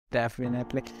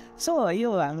Definitely so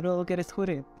यो हाम्रो के अरे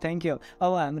थोरै थ्याङ्क यू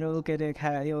अब हाम्रो के अरे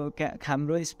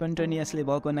हाम्रो स्पोन्टेनियसली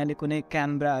भएको हुनाले कुनै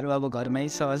क्यामेराहरू अब घरमै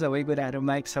छ सबै कुराहरू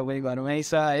माइक सबै घरमै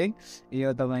छ है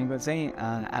यो तपाईँको चाहिँ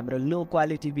हाम्रो लो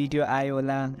क्वालिटी भिडियो आयो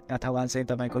होला अथवा चाहिँ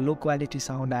तपाईँको लो क्वालिटी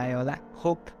साउन्ड आयो होला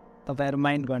होप तपाईँहरू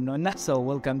माइन्ड गर्नुहुन्न so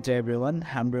welcome to every one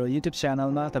हाम्रो युट्युब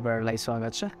च्यानलमा तपाईँहरूलाई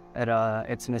स्वागत छ र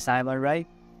इट्स मी साइमन राई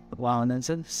उहाँ हुनुहुन्छ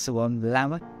शुभम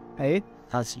लामा है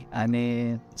हजुर अनि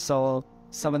सो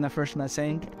सबभन्दा फर्स्टमा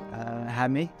चाहिँ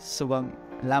हामी शुभम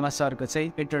लामा सरको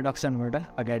चाहिँ इन्ट्रोडक्सनबाट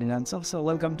अगाडि जान्छौँ so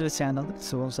welcome to channel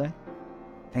Shubham sir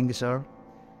thank you sir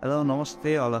hello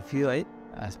नमस्ते अल अफ यु है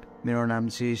मेरो नाम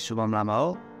चाहिँ शुभम लामा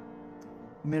हो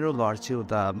मेरो घर चाहिँ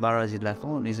उता बारा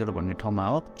जिल्लाको निजर भन्ने ठाउँमा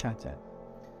हो अच्छा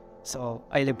सो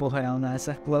अहिले पोखरा आउनु आएछ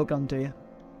welcome to you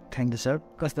thank you sir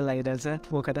कस्तो लागिरहेछ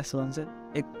पोखरा शुभम सर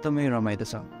एकदमै रमाइलो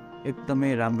छ एकदमै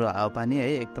राम्रो हावापानी है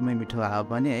एकदमै मिठो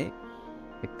हावापानी है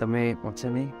एकदमै भन्छ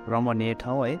नि रमणीय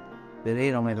ठाउँ है धेरै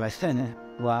रमाइलो लाग्छ होइन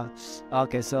वा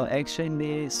okay so actually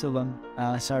Shubham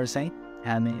sir चाहिँ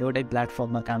हामी एउटै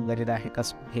प्लेटफर्ममा काम गरिराखेका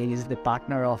छौँ he is the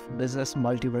partner of business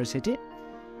multiversity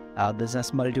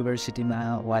business मल्टिभर्सिटीमा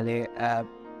उहाँले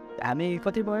हामी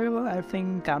कति भयो आई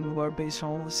थिङ्क काम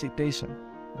गर्दैछौँ सिक्दैछौँ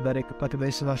गरेको कति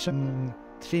भइसक्छ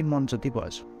 3 मन्थ जति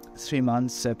भएछ 3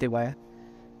 मन्थ्स जति भयो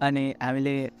अनि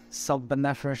हामीले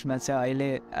सबभन्दा फर्स्टमा चाहिँ अहिले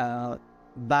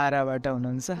बाह्रबाट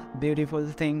हुनुहुन्छ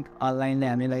ब्युटिफुल थिङ अनलाइनले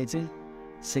हामीलाई चाहिँ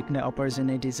सिक्ने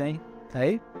अपर्च्युनिटी चाहिँ है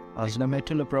हजुरलाई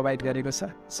ठुलो प्रोभाइड गरेको छ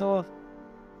सो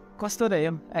कस्तो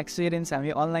रह्यो एक्सपिरियन्स हामी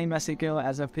अनलाइनमा सिक्यौँ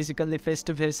as a physically face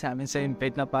to face हामी चाहिँ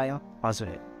भेट्न पायौँ हजुर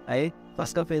है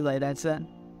कस्तो फिल भइरहेछ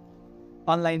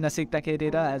अनलाइनमा सिक्दाखेरि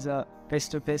र as a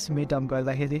face to face meetup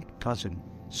गर्दाखेरि हजुर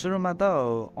सुरुमा त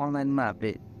अनलाइनमा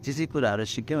हामीले जे कुराहरू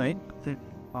सिक्यौँ है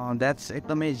द्याट्स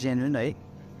एकदमै जेन्युन है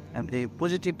हामीले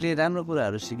पोजिटिभली राम्रो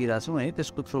कुराहरू सिकिरहेछौँ है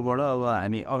त्यसको थ्रुबाट अब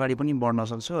हामी अगाडि पनि बढ्न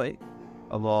सक्छौँ है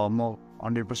अब म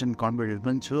 100% कन्फिडेन्ट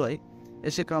पनि छु है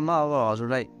यसै क्रममा अब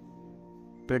हजुरलाई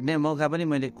भेट्ने मौका पनि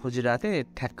मैले खोजिरहेको थिएँ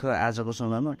ठ्याक्क आजको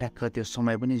समयमा ठ्याक्क त्यो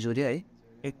समय पनि जोड्यो है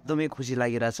एकदमै खुसी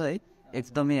लागिरहेछ है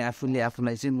एकदमै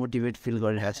आफूलाई चाहिँ मोटिभेट फिल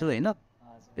गरिरहेको छु होइन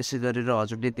यसै गरेर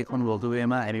हजुरले देखाउनु भएको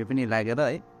वेमा हामी पनि लागेर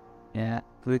है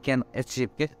वी क्यान एचिभ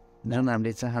के जुन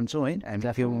हामीले चाहन्छौँ है हामीले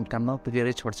आफ्नो काममा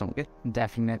पुगेरै छोड्छौँ कि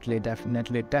डेफिनेटली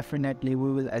वी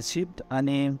विल एचिभ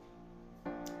अनि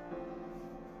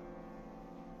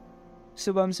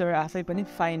शुभम सर आफै पनि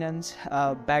फाइनेन्स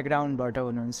ब्याकग्राउन्डबाट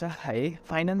हुनुहुन्छ है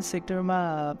फाइनेन्स सेक्टरमा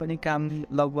पनि काम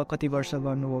लगभग कति वर्ष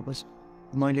गर्नुभएको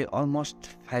छ मैले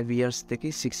अलमोस्ट 5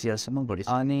 इयर्सदेखि 6 इयर्ससम्म गरेँ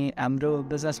अनि हाम्रो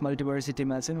बिजनेस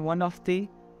मल्टिभर्सिटीमा चाहिँ वान अफ द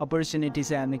अपर्च्युनिटी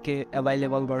चाहिँ हामी के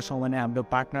एभाइलेबल गर्छौँ भने हाम्रो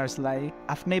पार्टनर्सलाई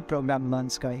आफ्नै प्रोग्राम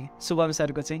लन्च गरे शुभम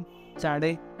सरको चाहिँ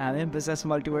चाँडै हामी बिजनेस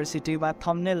मल्टिभर्सिटीमा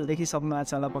थम्बनेल देखिसक्नु भएको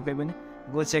छ होला पक्कै पनि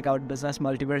go check out business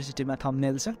मल्टिभर्सिटीमा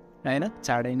thumbnail छ होइन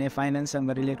चाँडै नै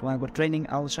फाइनेन्ससँग रिलेटेड उहाँको ट्रेनिङ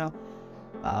आउँछ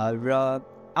र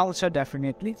आउँछ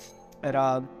डेफिनेटली र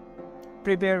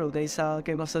प्रिपेयर हुँदैछ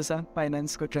के कस्तो छ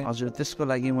फाइनेन्सको ट्रेनिङ हजुर त्यसको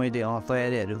लागि मैले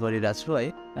तयारीहरू गरिरहेको छु है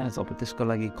अब त्यसको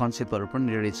लागि कन्सेप्टहरू पनि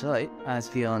रेडी छ है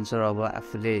त्यो अनुसार अब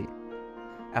आफूले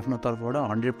आफ्नो तर्फबाट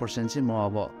 100% चाहिँ म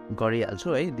अब गरिहाल्छु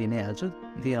है दिनै हाल्छु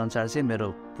त्यही अनुसार चाहिँ मेरो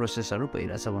प्रोसेसहरू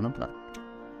भइरहेछ भनौँ न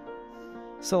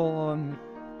सो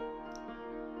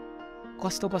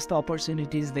कस्तो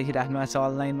अपर्च्युनिटिज देखिराख्नु भएको छ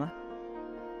अनलाइनमा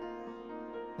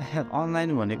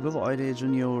अनलाइन भनेको अहिले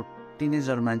जुन यो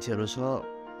टिनेजर मान्छेहरू छ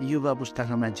युवा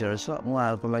पुस्ताका मान्छेहरू छ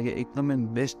उहाँहरूको लागि एकदमै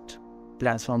बेस्ट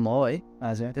प्लेटफर्म हो है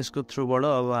हजुर त्यसको थ्रुबाट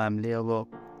अब हामीले अब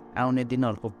आउने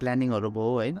दिनहरूको प्लानिङहरू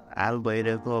भयो होइन हाल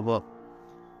भइरहेको अब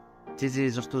जे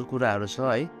जस्तो कुराहरू छ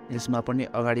है यसमा पनि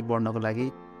अगाडि बढ्नको लागि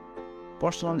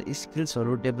पर्सनल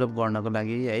स्किल्सहरू डेभलप गर्नको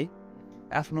लागि है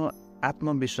आफ्नो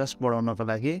आत्मविश्वास बढाउनको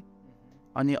लागि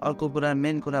अनि अर्को कुरा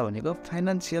मेन कुरा भनेको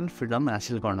फाइनेन्सियल फ्रिडम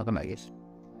हासिल गर्नको लागि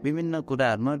विभिन्न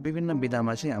कुराहरूमा विभिन्न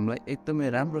विधामा चाहिँ हामीलाई एकदमै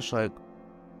राम्रो सहयोग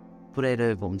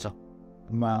पुर्याइरहेको हुन्छ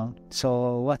सो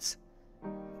वाट्स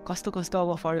कस्तो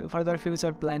अब फर्दर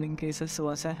फ्युचर प्लानिङ के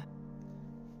छ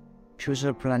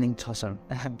फ्युचर प्लानिङ छ सर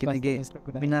किनकि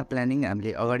बिना प्लानिङ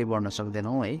हामीले अगाडि बढ्न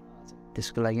सक्दैनौँ है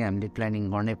त्यसको लागि हामीले प्लानिङ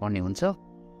गर्नै पर्ने हुन्छ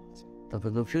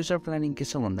तपाईँको फ्युचर प्लानिङ के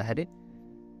छ भन्दाखेरि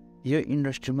यो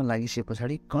इन्डस्ट्रीमा लागिसके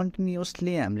पछाडि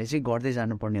कन्टिन्युसली हामीले चाहिँ गर्दै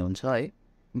जानुपर्ने हुन्छ है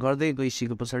गर्दै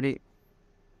गइसके पछाडि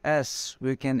एस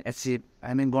वी क्यान एचिभ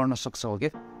हामी गर्न सक्छौँ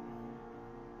के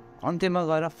अन्त्यमा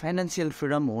गएर फाइनेन्सियल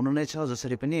फ्रिडम हुनु नै छ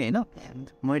जसरी पनि होइन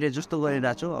मैले जस्तो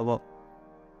गरिरहेको छु अब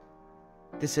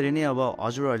त्यसरी नै अब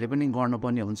हजुरहरूले पनि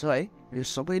गर्नुपर्ने हुन्छ है यो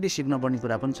सबैले सिक्नुपर्ने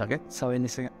कुरा पनि छ क्या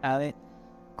सबैले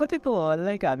कतिको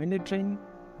लाइक हामीले ट्रेन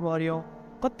गऱ्यौँ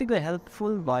कतिको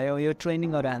हेल्पफुल भयो यो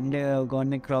ट्रेनिङहरू हामीले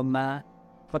गर्ने क्रममा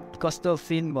कस्तो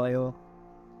फिल भयो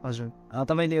हजुर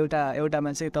तपाईँले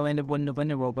एउटामा चाहिँ तपाईँले बोल्नु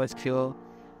पनि भएको थियो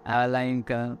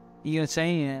लाइक यो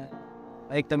चाहिँ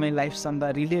एकदमै लाइफसँग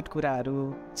रिलेट कुराहरू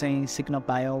चाहिँ सिक्न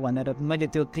पायो भनेर मैले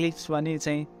त्यो क्लिप्स पनि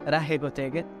चाहिँ राखेको थिएँ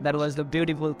क्या that was the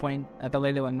beautiful point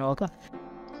तपाईँले भन्नुभयो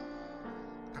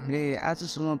हामीले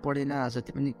आजसम्म पढेन आज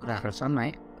त्यो पनि कुराहरू छन् है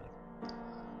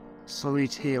सबै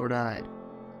चाहिँ एउटा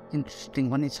इन्ट्रेस्टिङ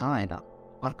पनि छ होइन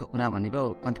अर्को कुरा भनेको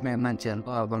कतिपय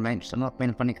मान्छेहरूको अब माइन्डसँग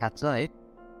पेन पनि खान्छ है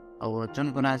अब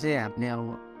जुन कुरा चाहिँ हामीले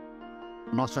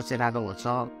अब नसोचेर आएको हुन्छ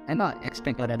होइन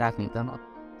एक्सपेक्ट गरेर आएको हुँदैन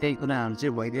त्यही कुराहरू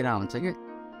चाहिँ भइदिएर हुन्छ कि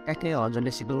ट्याक्कै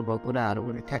हजुरले सिक्नु भएको कुराहरू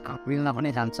ठ्याक्क मिल्न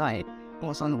पनि जान्छ है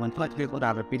मसँग भने कतिपय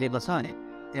कुराहरू पिलेको छ है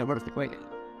त्यहाँबाट चाहिँ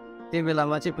त्यो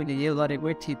बेलामा चाहिँ पहिले यो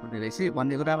गरेकै ठिक हुने रहेछ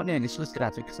भन्ने कुरा पनि हामीले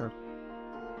सोचिरहेको छु कि सर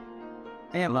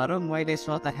यहाँ भएर मैले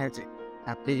सोच्दाखेरि चाहिँ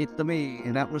हामीले एकदमै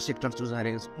राम्रो सेक्टर चुज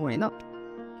गरेको छु होइन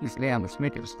त्यसले हाम्रो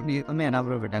मेटेरियल्स पनि एकदमै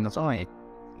राम्रो भेटाएको छ है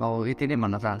अब यति नै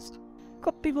भन्न चाहन्छु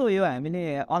कतिको यो हामीले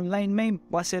अनलाइनमै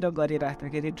बसेर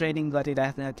गरिराख्दाखेरि ट्रेनिङ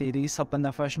गरिराख्दाखेरि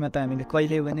सबभन्दा फर्स्टमा त हामीले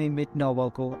कहिले पनि मिट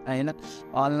नभएको होइन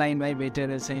अनलाइनमै भेटेर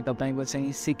चाहिँ तपाईँको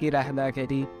चाहिँ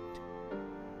सिकिराख्दाखेरि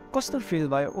कस्तो फिल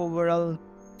भयो ओभरअल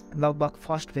लगभग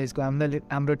फर्स्ट फेजको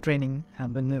हाम्रो ट्रेनिङ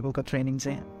हाम्रो लेभलको ट्रेनिङ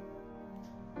चाहिँ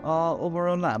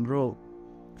ओभरअल हाम्रो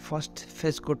फर्स्ट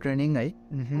फेजको ट्रेनिङ है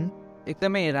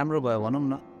एकदमै राम्रो भयो भनौँ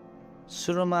न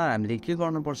सुरुमा हामीले के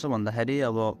गर्नुपर्छ भन्दाखेरि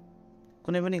अब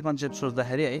कुनै पनि कन्सेप्ट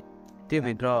सोच्दाखेरि है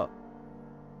त्योभित्र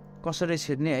कसरी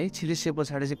छिर्ने है छिरिसके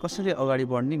पछाडि चाहिँ कसरी अगाडि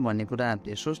बढ्ने भन्ने कुरा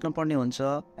हामीले सोच्नुपर्ने हुन्छ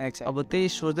अब त्यही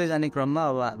सोच्दै जाने क्रममा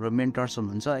अब हाम्रो मेन्टर्स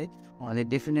हुनुहुन्छ है उहाँले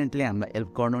डेफिनेटली हामीलाई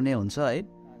हेल्प गर्नु नै हुन्छ है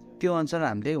त्यो अनुसार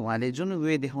हामीले उहाँले जुन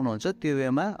वे देखाउनुहुन्छ त्यो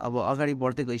वेमा अब अगाडि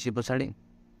बढ्दै गइसके पछाडि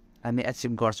हामी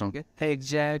एचिभ गर्छौँ क्या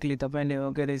एक्ज्याक्टली तपाईँले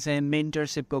के अरे चाहिँ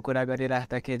मेन्टरसिपको कुरा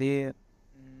गरिराख्दाखेरि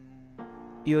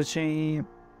यो चाहिँ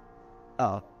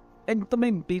एकदमै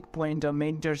बिग पोइन्ट हो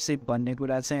मेन्टरसिप भन्ने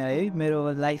कुरा चाहिँ है मेरो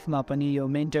लाइफमा पनि यो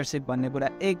मेन्टरसिप भन्ने कुरा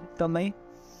एकदमै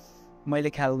मैले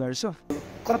ख्याल गर्छु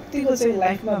कतिको चाहिँ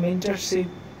लाइफमा मेन्टरसिप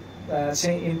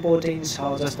चाहिँ इम्पोर्टेन्ट छ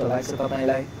जस्तो लाग्छ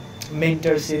तपाईँलाई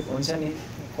मेन्टरसिप हुन्छ नि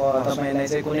तपाईँलाई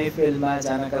चाहिँ कुनै फिल्डमा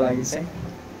जानका लागि चाहिँ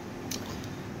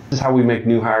This is how we make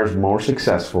new hires more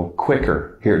successful,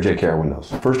 quicker here at JKR Windows.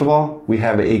 First of all, we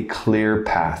have a clear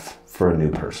path for a new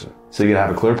person. So you have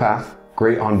a clear path,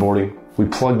 great onboarding. We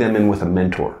plug them in with a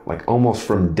mentor, like almost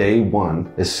from day one.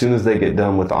 As soon as they get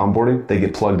done with the onboarding, they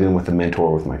get plugged in with a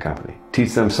mentor with my company.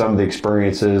 Teach them some of the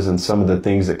experiences and some of the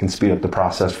things that can speed up the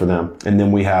process for them. And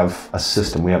then we have a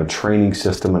system. We have a training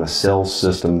system and a sales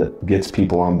system that gets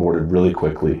people onboarded really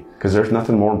quickly. Because there's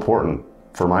nothing more important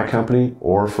for my company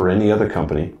or for any other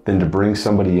company than to bring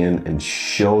somebody in and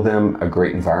show them a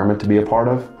great environment to be a part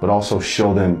of, but also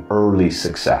show them early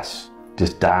success.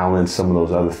 Just dial in some of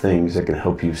those other things that can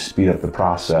help you speed up the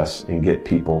process and get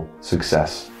people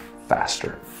success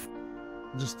faster.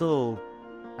 जस्तो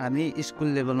हामी school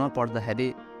लेभलमा पढ्दाखेरि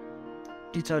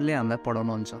टिचरले हामीलाई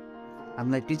पढाउनुहुन्छ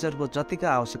हामीलाई टिचरको जतिको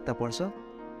आवश्यकता पर्छ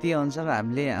त्यही अनुसार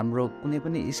हामीले हाम्रो कुनै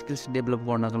पनि स्किल्स डेभलप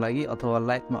गर्नको लागि अथवा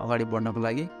लाइफमा अगाडि बढ्नको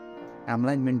लागि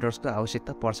हामीलाई मेन्टर्सको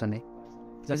आवश्यकता पर्छ नै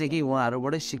जस्तै कि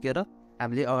उहाँहरूबाटै सिकेर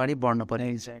हामीले अगाडि बढ्नु पर्ने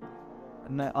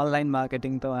अनलाइन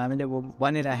मार्केटिङ त हामीले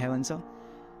भनिराखेको हुन्छ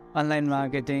अनलाइन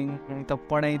मार्केटिङ त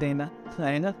पढाइँदैन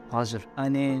होइन हजुर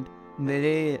अनि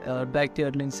धेरै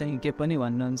व्यक्तिहरूले चाहिँ के पनि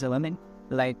भन्नुहुन्छ भने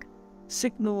लाइक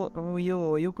सिक्नु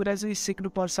यो कुरा चाहिँ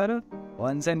सिक्नुपर्छ र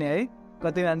भन्छ नि है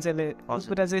कति मान्छेले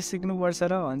कुरा चाहिँ सिक्नुपर्छ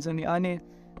र भन्छ नि अनि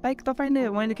लाइक तपाईँले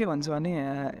मैले के भन्छु भने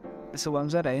यसो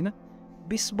भन्छ र होइन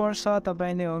 20 वर्ष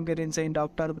तपाईँले के अरे चाहिँ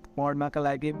डक्टर पढ्नको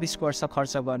लागि 20 वर्ष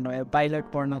खर्च गर्नुभयो पाइलट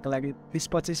पढ्नको लागि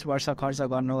 20-25 वर्ष खर्च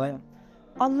गर्नुभयो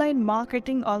online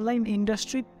marketing online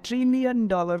industry $1 trillion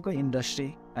को इन्डस्ट्री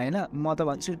होइन म त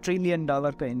भन्छु $1 ट्रिलियन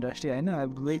को इन्डस्ट्री होइन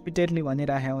रिपिटेडली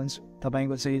भनिराखेको हुन्छु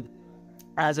तपाईँको चाहिँ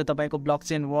आज तपाईँको ब्लक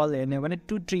चेन वर्ल्ड हेर्ने हो भने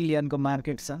 2 ट्रिलियन को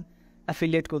मार्केट छ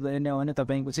एफिलिएटको हेर्ने हो भने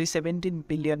तपाईँको चाहिँ 17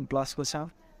 बिलियन प्लसको छ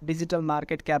डिजिटल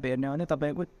मार्केट क्याप हेर्ने हो भने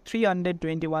तपाईँको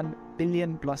 321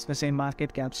 बिलियन प्लसको चाहिँ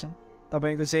मार्केट क्याप छ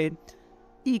तपाईँको चाहिँ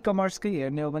इ कमर्सकै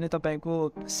हेर्ने हो भने तपाईँको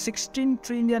 16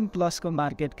 ट्रिलियन प्लसको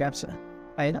मार्केट क्याप छ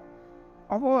होइन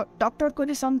अब डक्टरको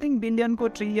नि समथिङ बिलियनको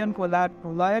ट्रिलियनको होला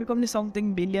लयरको पनि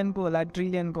समथिङ बिलियनको होला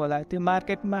ट्रिलियनको होला त्यो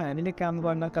मार्केटमा हामीले काम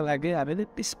गर्नका लागि हामीले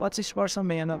 20-25 वर्ष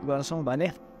मेहनत गर्छौँ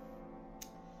भने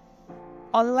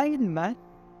अनलाइनमा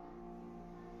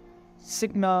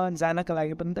सिक्न जानका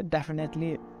लागि पनि त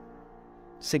डेफिनेटली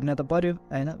सिक्न त पऱ्यो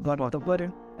होइन गर्नु त पऱ्यो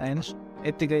होइन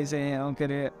यत्तिकै चाहिँ के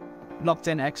अरे ब्लक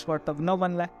चेन एक्सपर्ट त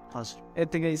नबन्ला हजुर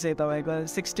यत्तिकै चाहिँ तपाईँको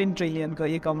 16 ट्रिलियनको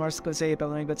इ कमर्सको चाहिँ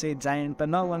तपाईँको चाहिँ जायन्ट त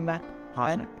नबन्ला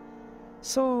होइन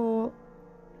सो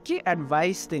के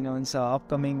एडभाइस दिनुहुन्छ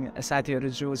अपकमिङ साथीहरू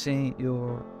जो चाहिँ यो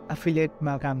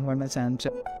एफिलिएटमा काम गर्न चाहन्छ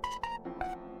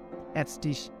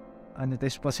एचटी अनि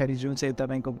त्यस पछाडि जो चाहिँ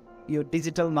तपाईँको यो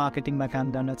डिजिटल मार्केटिङमा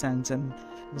काम गर्न चाहन्छन्,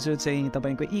 जो चाहिँ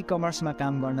तपाईँको इ कमर्समा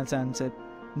काम गर्न चाहन्छ,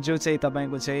 जो चाहिँ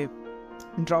तपाईँको चाहिँ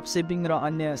ड्रप सिपिङ र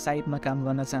अन्य साइटमा काम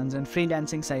गर्न चाहन्छन्,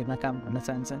 फ्रिल्यान्सिङ साइटमा काम गर्न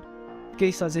चाहन्छन्,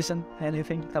 केही सजेसन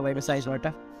एनिथिङ तपाईँको साइडबाट?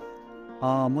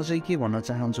 म चाहिँ के भन्न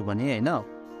चाहन्छु भने होइन,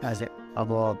 हजुर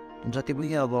अब जति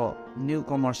पनि अब न्यू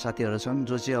कमर्स साथीहरू छन्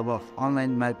जो चाहिँ अब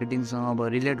अनलाइन मार्केटिङसँग अब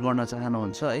रिलेट गर्न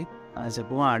चाहनुहुन्छ है, हजुर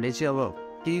उहाँहरूले चाहिँ अब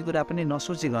केही कुरा पनि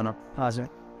नसोचिकन हजुर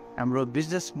हाम्रो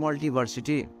बिजनेस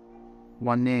मल्टिभर्सिटी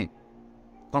भन्ने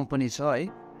कम्पनी छ है,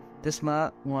 त्यसमा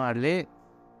उहाँहरूले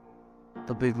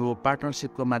तपाईँको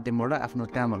पार्टनरसिपको माध्यमबाट आफ्नो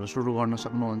कामहरू सुरु गर्न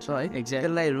सक्नुहुन्छ है।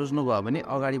 त्यसलाई रोज्नुभयो भने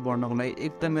अगाडि बढ्नको लागि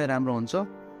एकदमै राम्रो हुन्छ।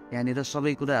 यहाँनिर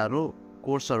सबै कुराहरू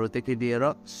कोर्सहरूदेखि लिएर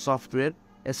सफ्टवेयर,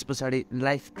 यस पछाडि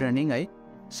लाइफ ट्रेनिङ है,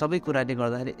 सबै कुराले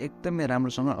गर्दाखेरि एकदमै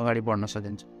राम्रोसँग अगाडि बढ्न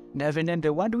सकिन्छ। डेफिनेटली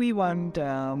वाट वी वान्ट,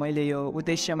 मैले यो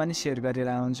उद्देश्यमा नि सेयर गरेर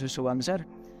आउँछु शुभम सर।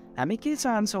 हामी के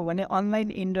चाहन्छौँ भने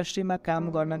अनलाइन इन्डस्ट्रीमा काम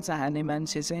गर्न चाहने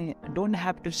मान्छे चाहिँ don't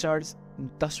have to search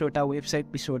 10वटा website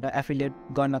 20वटा affiliate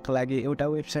गर्नको लागि, एउटा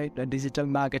वेबसाइट डिजिटल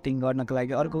मार्केटिङ गर्नको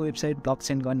लागि, अर्को वेबसाइट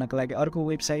ब्लकचेन गर्नको लागि, अर्को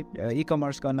वेबसाइट इ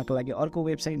कमर्स गर्नको लागि, अर्को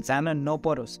वेबसाइट जान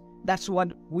नपरोस्। That's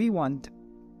what we want.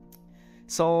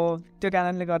 So त्यो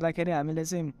कारणले गर्दाखेरि हामीले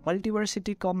चाहिँ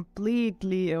मल्टिभर्सिटी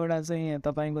कम्प्लिटली एउटा चाहिँ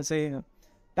तपाईँको चाहिँ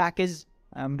प्याकेज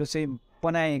हाम्रो चाहिँ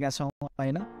बनाएका छौँ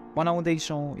होइन,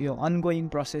 बनाउँदैछौँ, यो अनगोइङ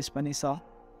प्रोसेस पनि छ।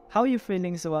 How you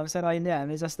feeling Shubham sir? अहिले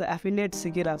हामी जस्तो एफिलिएट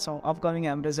सिकिरहेको छौँ, अपकमिङ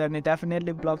हाम्रो जर्नी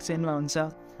डेफिनेटली ब्लकचेनमा हुन्छ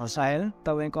होइन,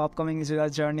 तपाईँको अपकमिङ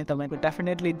जर्नी तपाईँको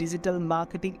डेफिनेटली डिजिटल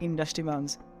मार्केटिङ इन्डस्ट्रीमा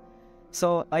हुन्छ। सो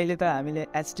अहिले त हामीले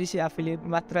एचटिसी एफिलिएट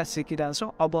मात्र सिकिरहेको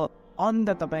छौँ, अब अन द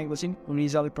तपाईँको चाहिँ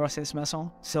रिजल्ट प्रोसेसमा छौँ।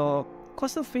 सो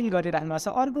कस्तो फिल गरिराख्नु भएको छ?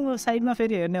 अर्को साइडमा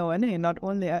फेरि हेर्ने हो भने नट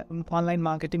ओन्ली अनलाइन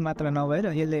मार्केटिङ मात्र नभएर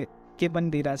यसले के पनि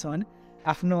दिइरहेछ भने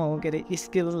आफ्नो के अरे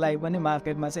स्किललाई पनि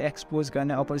मार्केटमा चाहिँ एक्सपोज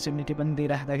गर्ने अपर्च्युनिटी पनि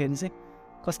दिइराख्दाखेरि चाहिँ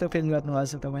कस्तो फिल गर्नुभएको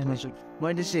छ तपाईँले?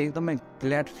 मैले चाहिँ एकदमै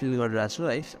ग्ल्याड फिल गरिरहेको छु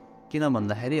है, किन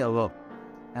भन्दाखेरि अब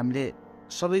हामीले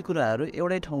सबै कुराहरू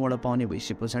एउटै ठाउँबाट पाउने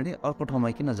भइसके पछाडि अर्को ठाउँमा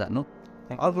किन जानु?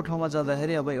 अर्को ठाउँमा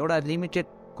जाँदाखेरि अब एउटा लिमिटेड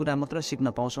कुरा मात्र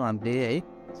सिक्न पाउँछौँ हामीले है,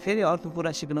 फेरि अर्को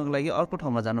कुरा सिक्नको लागि अर्को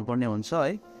ठाउँमा जानुपर्ने हुन्छ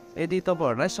है। यदि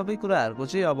तपाईँहरूलाई सबै कुराहरूको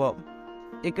चाहिँ अब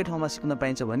एकै ठाउँमा सिक्न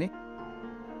पाइन्छ भने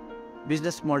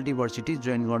बिजनेस मल्टिभर्सिटी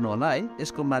जोइन गर्नु होला है,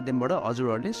 यसको माध्यमबाट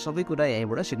हजुरहरूले सबै कुरा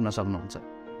यहीँबाट सिक्न सक्नुहुन्छ।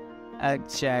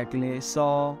 एक्ज्याक्टली। सो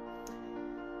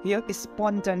यो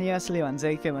स्पोन्टेनियसली भन्छ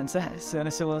के भन्छ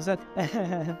शुभम सर,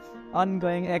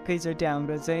 अनगोइङ एकैचोटि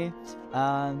हाम्रो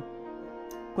चाहिँ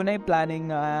कुनै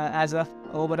प्लानिङ एज अ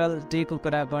ओभरअल डेको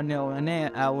कुरा गर्ने हो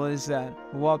भने आई वाज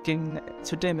वर्किङ,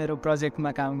 छुट्टै मेरो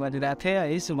प्रोजेक्टमा काम गरिरहेको थिएँ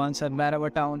है, शुभम सर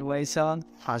बाहिरबाट आउनुभएछ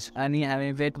अनि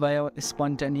हामी भेट भयो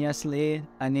स्पोन्टेनियसली।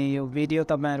 अनि यो भिडियो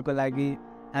तपाईँहरूको लागि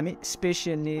हामी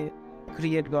स्पेसियल्ली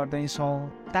क्रिएट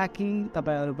गर्दैछौँ ताकि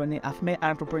तपाईँहरू पनि आफ्नै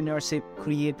एन्टरप्रेन्योरसिप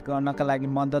क्रिएट गर्नका लागि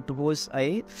मद्दत होस्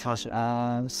है।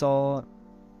 सो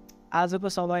आजको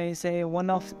समय चाहिँ one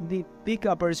of the big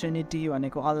opportunity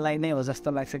भनेको अनलाइन नै हो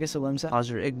जस्तो लाग्छ कि शुभम सर?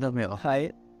 हजुर एकदमै हो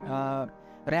है।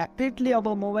 ऱ्यापिडली अब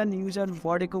मोबाइल युजर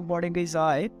बढेकै छ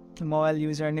है, मोबाइल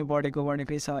युजर नै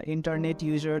बढेकै छ, इन्टरनेट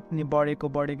युजर नि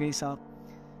बढेकै छ।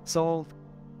 सो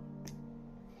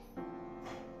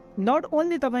नट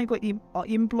ओन्ली तपाईँको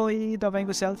इम्प्लोइ,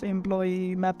 तपाईँको सेल्फ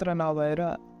इम्प्लोइ मात्र नभएर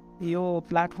यो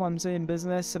प्लेटफर्म चाहिँ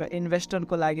बिजनेस र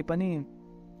इन्भेस्टरको लागि पनि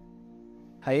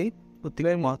है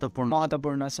उत्तिकै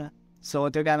महत्त्वपूर्ण छ। सो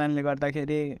त्यो कारणले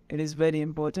गर्दाखेरि it is very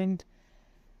important.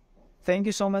 Thank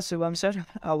you so much Shubham sir.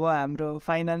 अब हाम्रो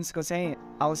फाइनेन्सको चाहिँ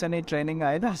आउँछ नै ट्रेनिङ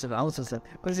होइन? आउँछ सर,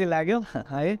 खुसी लाग्यो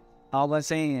है। अब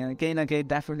चाहिँ केही न केही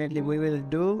डेफिनेटली वी विल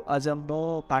डु, अझ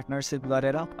म पार्टनरसिप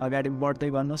गरेर अगाडि बढ्दै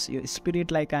गर्नुहोस्, यो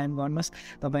स्पिरिटलाई कायम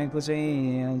गर्नुहोस्। तपाईँको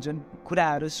चाहिँ जुन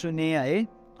कुराहरू सुने है,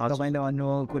 तपाईँले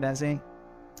भन्नुभएको कुरा चाहिँ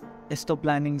यस्तो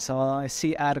प्लानिङ छ,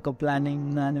 सिआरको प्लानिङ,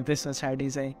 अनि त्यस पछाडि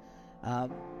चाहिँ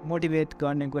मोटिभेट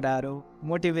गर्ने कुराहरू,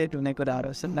 मोटिभेट हुने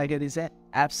कुराहरू सुन्दाखेरि चाहिँ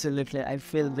एब्सोल्युटली आई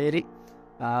फिल भेरी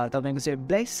तपाईँको चाहिँ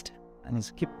ब्लेस्ड अनि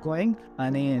किप गोइङ।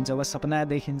 अनि जब सपना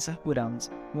देखिन्छ पुरा हुन्छ।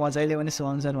 म जहिले पनि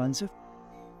शुभम सर भन्छु,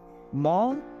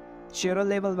 म 0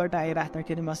 लेभलबाट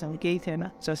आइराख्दाखेरि मसँग केही थिएन,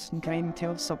 जस्ट ड्रिम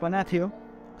थियो, सपना थियो,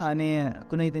 अनि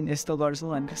कुनै दिन यस्तो गर्छु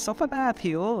भनेर सपना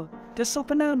थियो। त्यो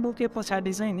सपना बोके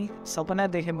पछाडि चाहिँ नि, सपना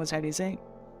देखे पछाडि चाहिँ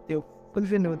त्यो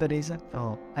फुलफिल हुँदो रहेछ।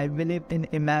 I believe in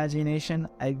imagination,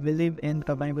 I believe in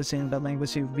तपाईँको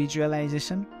चाहिँ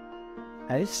भिजुअलाइजेसन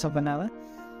है सपनामा।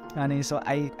 अनि सो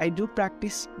आई डु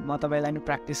प्र्याक्टिस, म तपाईँलाई नि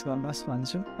प्र्याक्टिस गर्नुहोस्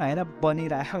भन्छु होइन,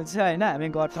 बनिरहेको छ होइन, हामी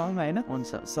गर्छौँ होइन।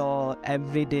 हुन्छ। सो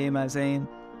एभ्री डेमा चाहिँ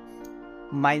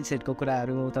माइन्डसेटको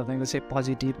कुराहरू, तपाईँको चाहिँ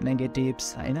पोजिटिभ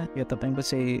नेगेटिभ्स होइन, यो तपाईँको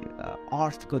चाहिँ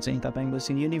अर्थको चाहिँ तपाईँको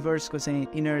चाहिँ युनिभर्सको चाहिँ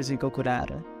इनर्जीको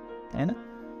कुराहरू होइन,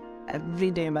 एभ्री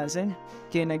डेमा चाहिँ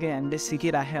केही न केही हामीले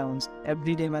सिकिराखेका हुन्छ,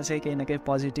 एभ्री डेमा चाहिँ केही न केही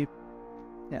पोजिटिभ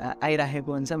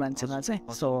आइराखेको हुन्छ मान्छेमा चाहिँ।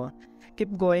 So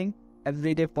keep going,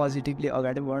 every day positively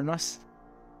अगाडि बढ्नुहोस्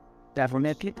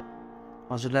डेफिनेटली।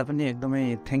 हजुरलाई पनि एकदमै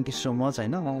थ्याङ्क यू सो मच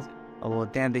होइन,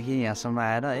 अब त्यहाँदेखि यहाँसम्म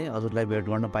आएर है हजुरलाई भेट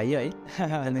गर्न पाइयो है,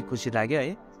 एकदमै खुसी लाग्यो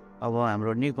है। अब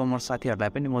हाम्रो न्यु कमर साथीहरूलाई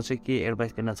पनि म चाहिँ के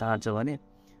एडभाइस दिन चाहन्छु भने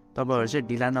तपाईँहरू चाहिँ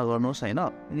ढिला नगर्नुहोस् होइन,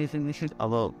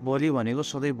 अब भोलि भनेको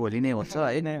सधैँ भोलि नै हुन्छ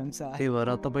है, त्यही भएर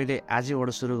तपाईँले आजैबाट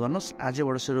सुरु गर्नुहोस्,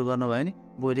 आजैबाट सुरु गर्नुभयो भने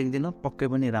भोलिको दिन पक्कै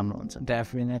पनि राम्रो हुन्छ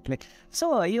डेफिनेटली।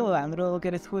 सो यो हाम्रो के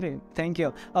अरे थोरै थ्याङ्क यू।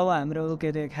 अब हाम्रो के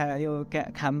अरे यो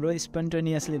हाम्रो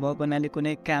स्पन्टेनियसली भएको हुनाले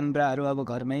कुनै क्यामेराहरू अब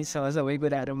घरमै छ, सबै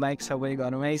कुराहरू माइक सबै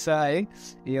घरमै छ है,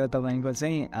 यो तपाईँको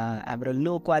चाहिँ हाम्रो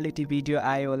लो क्वालिटी भिडियो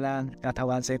आयो होला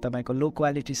अथवा चाहिँ तपाईँको लो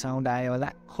क्वालिटी साउन्ड आयो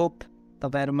होला, होप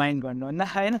तपाईँहरू माइन्ड गर्नुहुन्न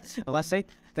होइन। बस है,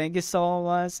 thank you so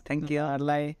much. Thank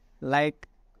यूहरूलाई like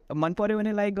मन पऱ्यो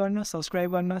भने लाइक गर्नुहोस्,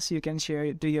 सब्सक्राइब गर्नुहोस्, you can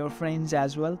share to your friends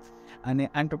as well. अनि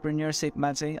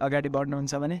एन्टरप्रेन्योरसिपमा चाहिँ अगाडि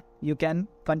बढ्नुहुन्छ भने यु क्यान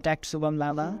कन्ट्याक्ट शुभम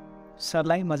लामा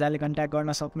सरलाई मजाले कन्ट्याक्ट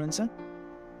गर्न सक्नुहुन्छ।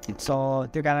 सो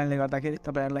त्यो कारणले गर्दाखेरि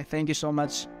तपाईँहरूलाई थ्याङ्क यू सो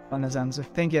मच भन्न चाहन्छु।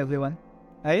 थ्याङ्क यू एभ्री वान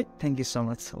है, thank you so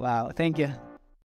much. Wow, thank you.